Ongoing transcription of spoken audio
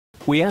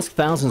We ask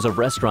thousands of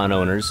restaurant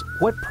owners,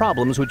 what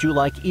problems would you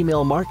like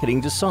email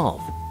marketing to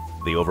solve?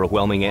 The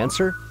overwhelming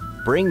answer?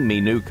 Bring me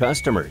new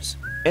customers.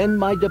 End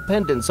my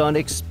dependence on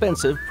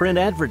expensive print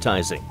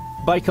advertising.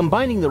 By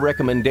combining the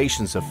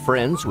recommendations of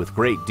friends with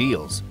great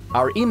deals,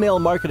 our email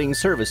marketing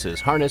services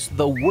harness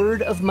the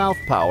word-of-mouth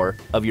power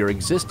of your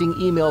existing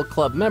email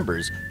club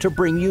members to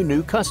bring you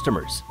new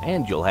customers,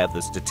 and you'll have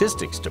the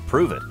statistics to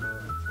prove it.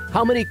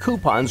 How many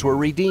coupons were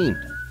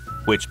redeemed?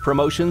 Which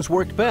promotions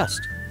worked best?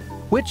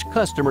 Which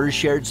customers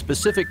shared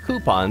specific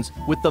coupons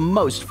with the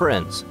most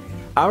friends?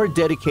 Our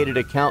dedicated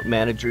account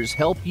managers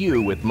help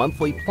you with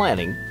monthly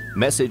planning,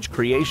 message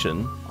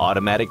creation,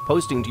 automatic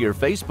posting to your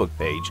Facebook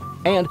page,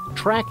 and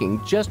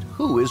tracking just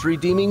who is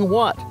redeeming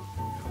what.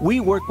 We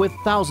work with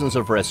thousands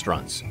of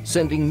restaurants,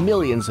 sending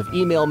millions of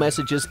email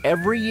messages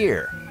every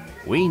year.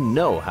 We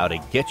know how to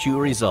get you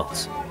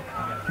results.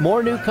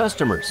 More new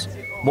customers,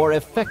 more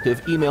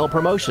effective email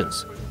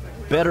promotions,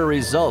 better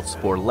results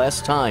for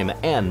less time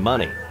and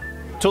money.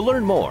 To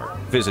learn more,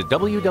 visit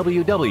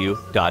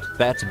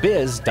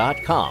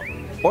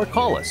www.thatsbiz.com or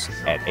call us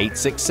at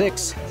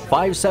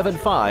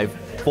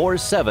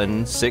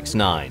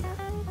 866-575-4769.